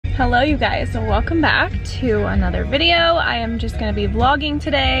Hello you guys, so welcome back to another video. I am just gonna be vlogging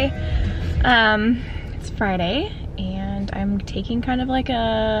today. It's Friday and I'm taking kind of like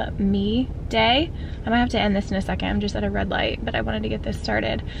a me day. I might have to end this in a second. I'm just at a red light, but I wanted to get this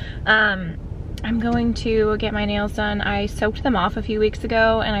started. I'm going to get my nails done. I soaked them off a few weeks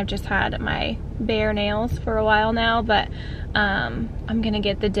ago and I've just had my Behr nails for a while now, but I'm gonna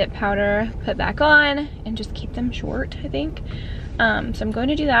get the dip powder put back on and just keep them short, I think. So I'm going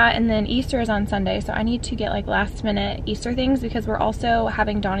to do that, and then Easter is on Sunday, so I need to get like last minute Easter things because we're also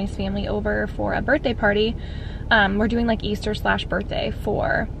having Donnie's family over for a birthday party. We're doing like Easter / birthday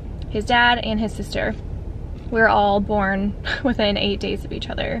for his dad and his sister. We're all born within 8 days of each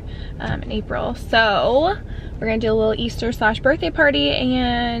other in April. So we're gonna do a little Easter / birthday party,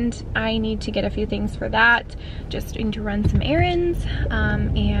 and I need to get a few things for that. Just need to run some errands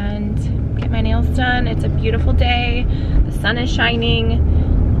and get my nails done. It's a beautiful day. The sun is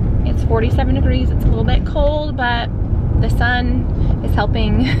shining. It's 47 degrees. It's a little bit cold, but the sun is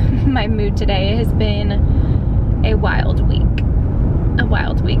helping my mood today. It has been a wild week. A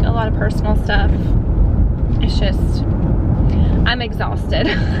wild week. A lot of personal stuff. It's just, I'm exhausted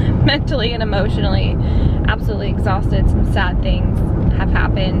mentally and emotionally, absolutely exhausted. Some sad things have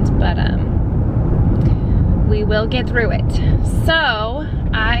happened, but we will get through it. So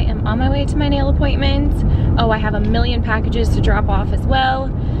I am on my way to my nail appointment. Oh, I have a million packages to drop off as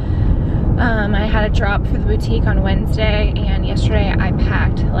well. I had a drop for the boutique on Wednesday, and yesterday I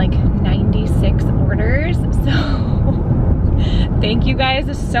packed like 96 orders. So thank you guys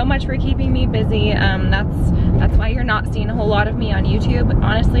so much for keeping me busy. That's why you're not seeing a whole lot of me on YouTube.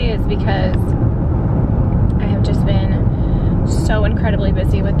 Honestly, it's because I have just been so incredibly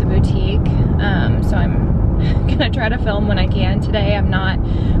busy with the boutique. So I'm gonna try to film when I can today. I'm not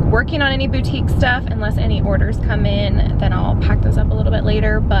working on any boutique stuff unless any orders come in, then I'll pack those up a little bit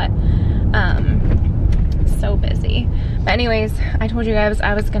later, but so busy. But anyways, I told you guys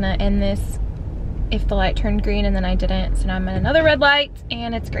I was gonna end this if the light turned green, and then I didn't, so now I'm at another red light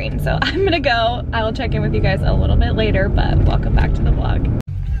and it's green. So I'm gonna go. I will check in with you guys a little bit later, but welcome back to the vlog.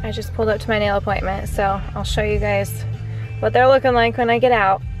 I just pulled up to my nail appointment, so I'll show you guys what they're looking like when I get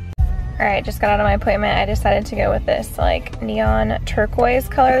out. All right, just got out of my appointment. I decided to go with this like neon turquoise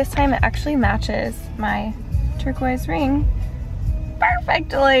color this time. It actually matches my turquoise ring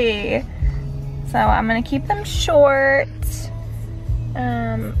perfectly. So I'm gonna keep them short.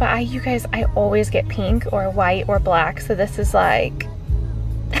 But you guys, I always get pink or white or black, so this is like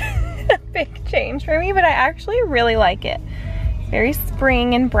a big change for me, but I actually really like it. Very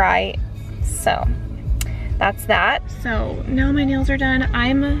spring and bright, so that's that. So now my nails are done.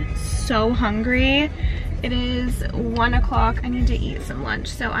 I'm so hungry. It is 1 o'clock. I need to eat some lunch,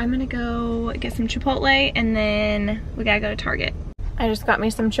 so I'm gonna go get some Chipotle, and then we gotta go to Target. I just got me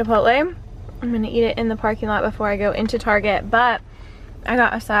some Chipotle. I'm gonna eat it in the parking lot before I go into Target, but I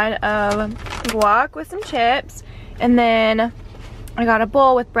got a side of guac with some chips, and then I got a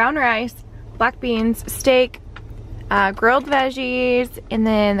bowl with brown rice, black beans, steak, grilled veggies, and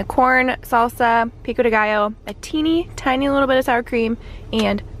then the corn salsa, pico de gallo, a teeny tiny little bit of sour cream,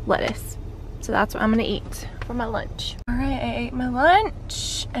 and lettuce. So that's what I'm gonna eat for my lunch. All right, I ate my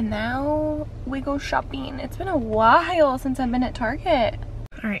lunch, and now we go shopping. It's been a while since I've been at Target.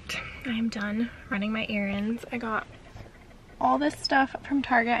 All right, I am done running my errands. I got all this stuff from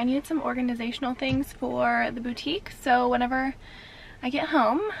Target. I needed some organizational things for the boutique, so whenever I get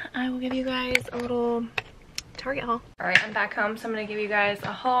home, I will give you guys a little Target haul. All right, I'm back home, so I'm gonna give you guys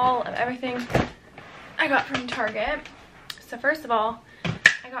a haul of everything I got from Target. So first of all,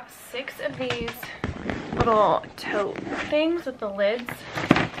 I got 6 of these little tote things with the lids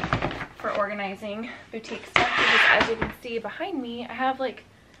for organizing boutique stuff, because as you can see behind me, I have like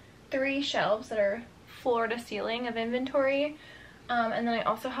 3 shelves that are floor to ceiling of inventory, and then I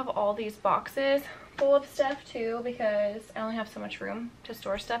also have all these boxes full of stuff too, because I only have so much room to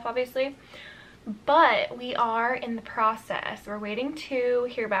store stuff, obviously. But we are in the process. We're waiting to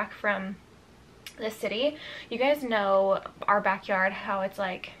hear back from the city. You guys know our backyard, how it's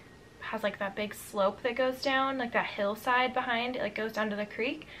like has like that big slope that goes down, like that hillside behind it, like goes down to the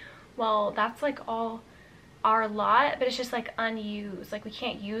creek. Well, that's like all our lot, but it's just like unused. Like we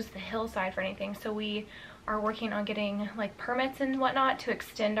can't use the hillside for anything, so we are working on getting like permits and whatnot to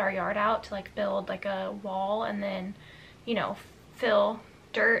extend our yard out to like build like a wall, and then, you know, fill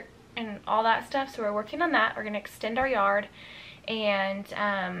dirt and all that stuff. So we're working on that. We're gonna extend our yard and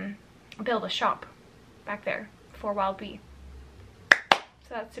build a shop back there for Wild Bee.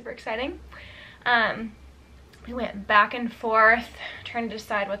 So that's super exciting. We went back and forth trying to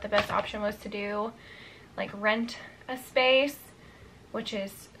decide what the best option was to do, like rent a space which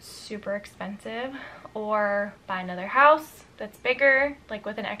is super expensive, or buy another house that's bigger, like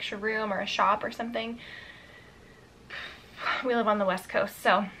with an extra room or a shop or something. We live on the West Coast,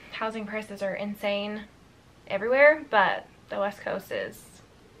 so housing prices are insane everywhere, but the West Coast is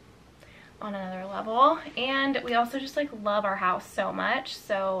on another level. And we also just like love our house so much,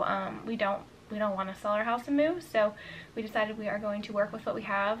 so we don't want to sell our house and move, so we decided we are going to work with what we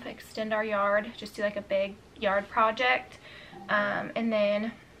have, extend our yard, just do like a big yard project, and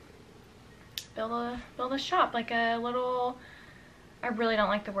then build a shop, like a little, I really don't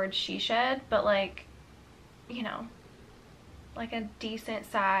like the word she shed, but like, you know, like a decent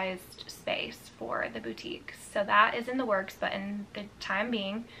sized space for the boutique. So that is in the works, but in the time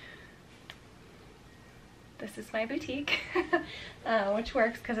being, this is my boutique, which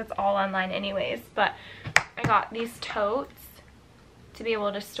works because it's all online anyways. But I got these totes to be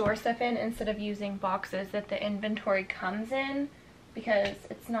able to store stuff in instead of using boxes that the inventory comes in, because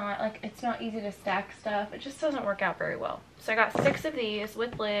it's not easy to stack stuff. It just doesn't work out very well. So I got 6 of these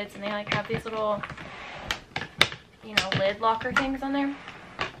with lids, and they like have these little, you know, lid locker things on there.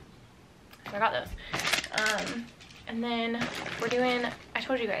 So I got those. And then we're doing, I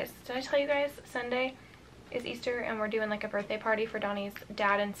told you guys, did I tell you guys Sunday is Easter, and we're doing like a birthday party for Donnie's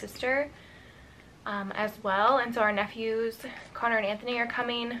dad and sister as well. And so our nephews Connor and Anthony are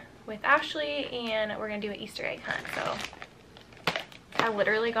coming with Ashley, and we're gonna do an Easter egg hunt. So I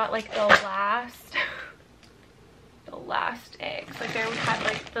literally got like the last eggs. Like there we had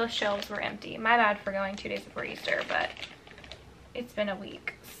like the shelves were empty. My bad for going 2 days before Easter, but it's been a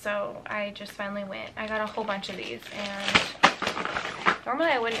week, so I just finally went. I got a whole bunch of these, and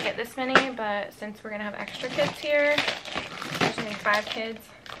normally I wouldn't get this many, but since we're gonna have extra kids here, there's only 5 kids,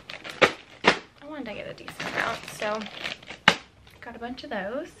 I wanted to get a decent amount, so got a bunch of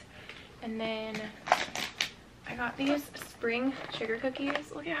those. And then I got these spring sugar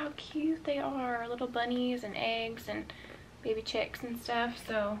cookies. Look at how cute they are, little bunnies and eggs and baby chicks and stuff.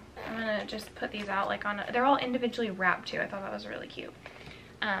 So I'm gonna just put these out like on a, they're all individually wrapped too. I thought that was really cute.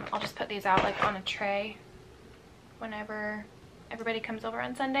 I'll just put these out like on a tray whenever everybody comes over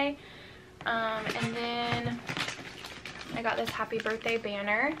on Sunday. And then I got this happy birthday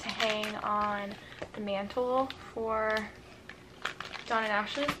banner to hang on the mantle for Dawn and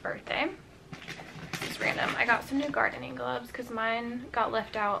Ashley's birthday. It's random. I got some new gardening gloves because mine got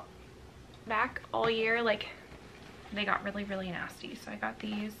left out back all year. Like they got really nasty, so I got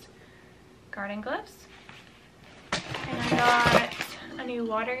these garden gloves. And I got a new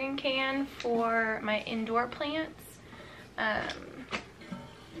watering can for my indoor plants. I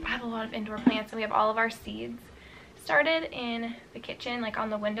have a lot of indoor plants, and we have all of our seeds started in the kitchen, like on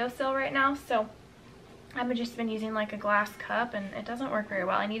the windowsill right now. So I've just been using like a glass cup, and it doesn't work very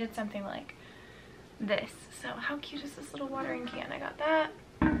well. I needed something like this. So how cute is this little watering can? I got that.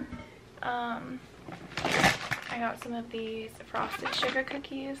 I got some of these frosted sugar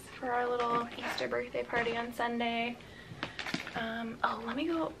cookies for our little Easter birthday party on Sunday. Oh, let me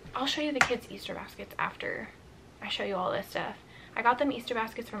go, I'll show you the kids' Easter baskets after I show you all this stuff. I got them Easter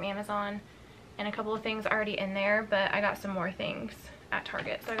baskets from Amazon, and a couple of things already in there, but I got some more things at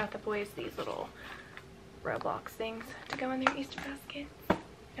Target. So I got the boys these little Roblox things to go in their Easter baskets.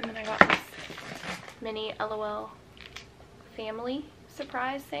 And then I got this mini LOL family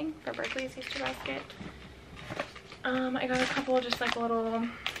surprise thing for Berkeley's Easter basket. I got a couple of just like little,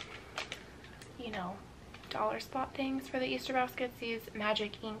 you know, dollar spot things for the Easter baskets. These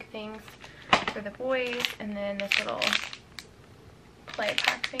magic ink things for the boys, and then this little play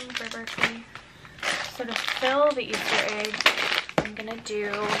pack thing for Berkeley. So to fill the Easter eggs, I'm gonna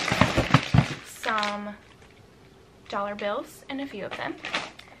do some dollar bills and a few of them.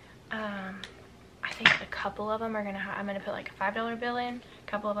 I think a couple of them are gonna have, I'm gonna put like a $5 bill in. A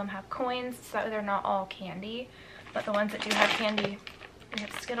couple of them have coins, so that they're not all candy. But the ones that do have candy, we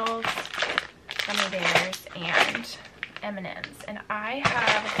have Skittles, Gummy Bears, and M&Ms. And I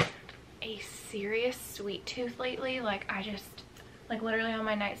have a serious sweet tooth lately. Like I just, like literally on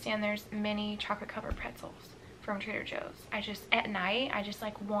my nightstand, there's mini chocolate covered pretzels from Trader Joe's. I just, at night, I just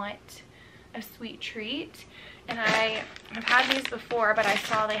like want a sweet treat. And I've had these before, but I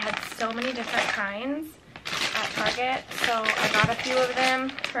saw they had so many different kinds at Target, so I got a few of them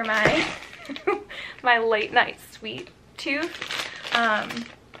for my my late night sweet tooth,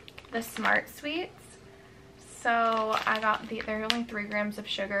 the Smart Sweets. So I got they're only 3 grams of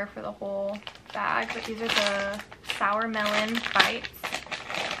sugar for the whole bag, but these are the sour melon bites.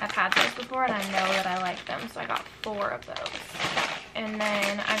 I've had those before, and I know that I like them, so I got 4 of those. And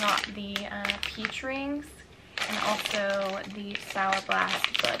then I got the peach rings, and also the Sour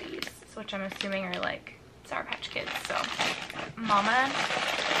Blast Buddies, which I'm assuming are like Sour Patch Kids. So Mama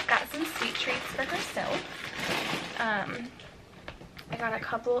got some sweet treats for herself. I got a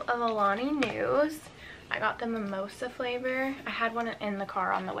couple of Alani News. I got the mimosa flavor. I had one in the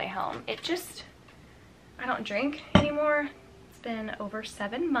car on the way home. It just, I don't drink anymore. It's been over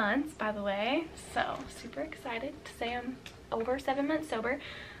 7 months, by the way. So super excited to say I'm over 7 months sober.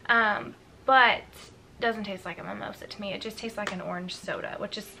 But doesn't taste like a mimosa to me. It just tastes like an orange soda,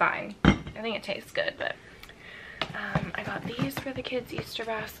 which is fine. I think it tastes good, but I got these for the kids' Easter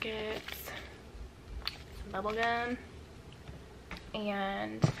baskets, some bubble gum,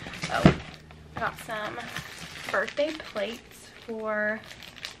 and I got some birthday plates for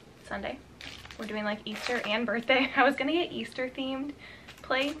Sunday. We're doing like Easter and birthday. I was gonna get Easter themed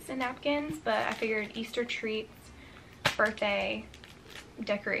plates and napkins, but I figured Easter treats, birthday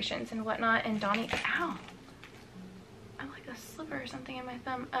decorations and whatnot. And Donnie, ow, I like a sliver or something in my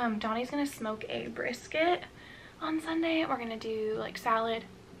thumb. Donnie's gonna smoke a brisket on Sunday. We're gonna do like salad,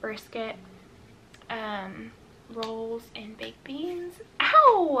 brisket, rolls, and baked beans.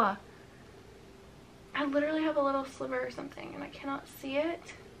 Ow! I literally have a little sliver or something and I cannot see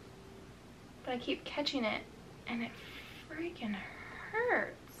it, but I keep catching it and it freaking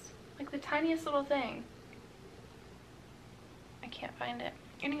hurts. Like the tiniest little thing. I can't find it.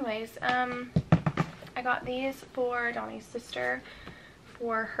 Anyways, I got these for Donnie's sister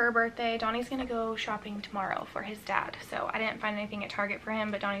for her birthday. Donnie's gonna go shopping tomorrow for his dad, so I didn't find anything at Target for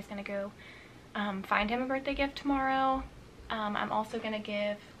him, but Donnie's gonna go find him a birthday gift tomorrow. I'm also gonna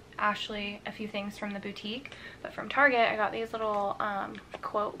give Ashley a few things from the boutique, but from Target I got these little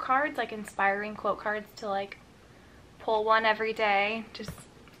quote cards, like inspiring quote cards to like pull one every day. Just,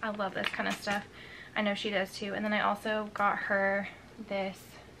 I love this kind of stuff. I know she does too. And then I also got her this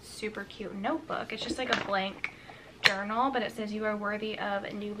super cute notebook. It's just like a blank journal, but it says you are worthy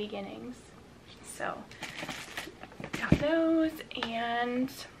of new beginnings. So got those,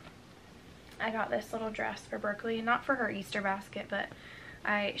 and I got this little dress for Berkeley, not for her Easter basket, but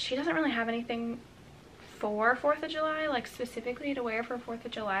she doesn't really have anything for 4th of July, like specifically to wear for 4th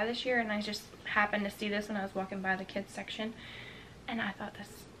of July this year, and I just happened to see this when I was walking by the kids section, and I thought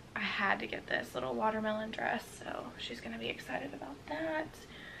I had to get this little watermelon dress, so she's gonna be excited about that.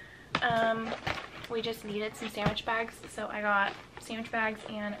 We just needed some sandwich bags, so I got sandwich bags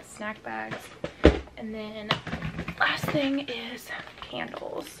and snack bags. And then last thing is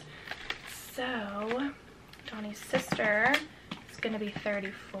candles. So Donnie's sister is gonna be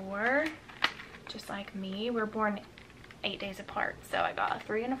 34, just like me. We're born 8 days apart, so I got a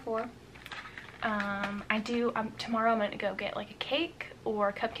 3 and a 4. Tomorrow I'm gonna go get like a cake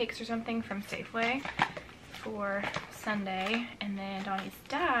or cupcakes or something from Safeway for Sunday. And then Donnie's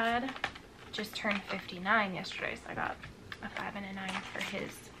dad just turned 59 yesterday, so I got a 5 and a 9 for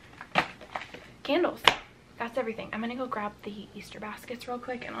his candles. That's everything. I'm gonna go grab the Easter baskets real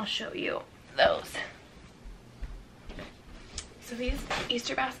quick and I'll show you those. So these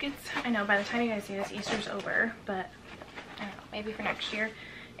Easter baskets, I know by the time you guys see this, Easter's over, but I don't know, maybe for next year,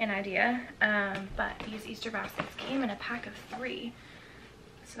 an idea. But these Easter baskets came in a pack of 3,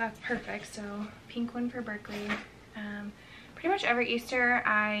 so that's perfect. So pink one for Berkeley. Pretty much every Easter,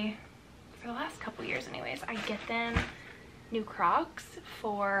 for the last couple years anyways, I get them new Crocs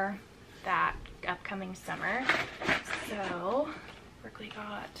for that upcoming summer. So Berkeley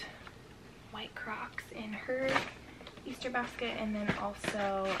got white Crocs in her Easter basket, and then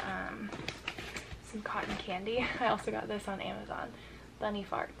also some cotton candy. I also got this on Amazon. Bunny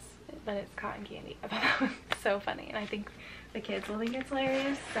farts, but it's cotton candy. I thought that was so funny, and I think the kids will think it's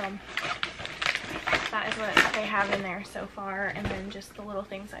hilarious. So that is what they have in there so far, and then just the little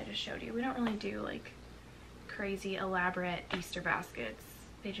things I just showed you. We don't really do like crazy elaborate Easter baskets.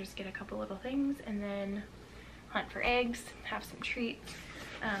 They just get a couple little things and then hunt for eggs, have some treats.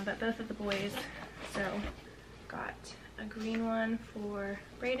 But both of the boys, so got a green one for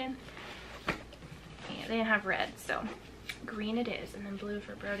Brayden, and they didn't have red, so green it is, and then blue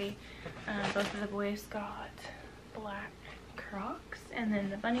for Brody. Both of the boys got black Crocs, and then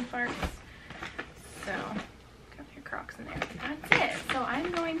the bunny farts. So got your Crocs in there. That's it. So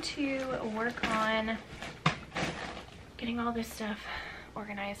I'm going to work on getting all this stuff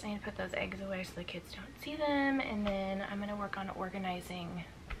organized. I need to put those eggs away so the kids don't see them, and then I'm going to work on organizing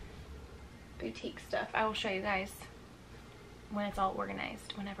boutique stuff. I will show you guys when it's all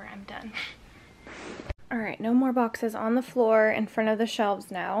organized whenever I'm done. All right, no more boxes on the floor in front of the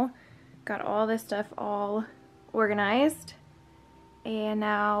shelves now. Got all this stuff all organized. And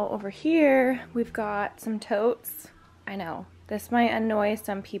now over here, we've got some totes. I know, this might annoy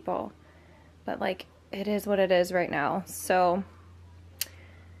some people, but like, it is what it is right now. So,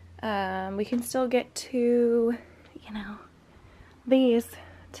 We can still get to, you know, these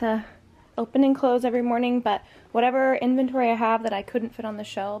to open and close every morning, but whatever inventory I have that I couldn't fit on the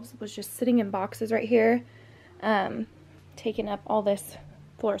shelves was just sitting in boxes right here, taking up all this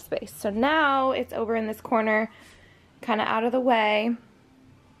floor space. So now it's over in this corner, kind of out of the way.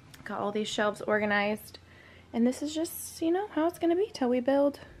 Got all these shelves organized, and this is just, you know, how it's gonna be till we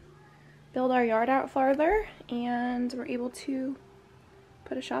build our yard out farther and we're able to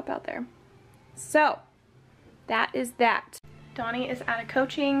put a shop out there. So that is that. Donnie is at a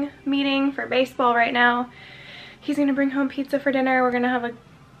coaching meeting for baseball right now. He's gonna bring home pizza for dinner. We're gonna have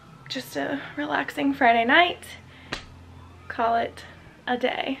just a relaxing Friday night. Call it a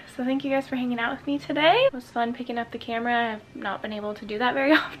day. So thank you guys for hanging out with me today. It was fun picking up the camera. I've not been able to do that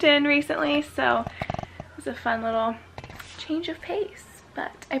very often recently, so it was a fun little change of pace.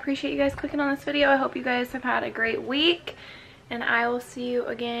 But I appreciate you guys clicking on this video. I hope you guys have had a great week, and I will see you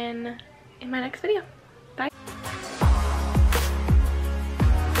again in my next video.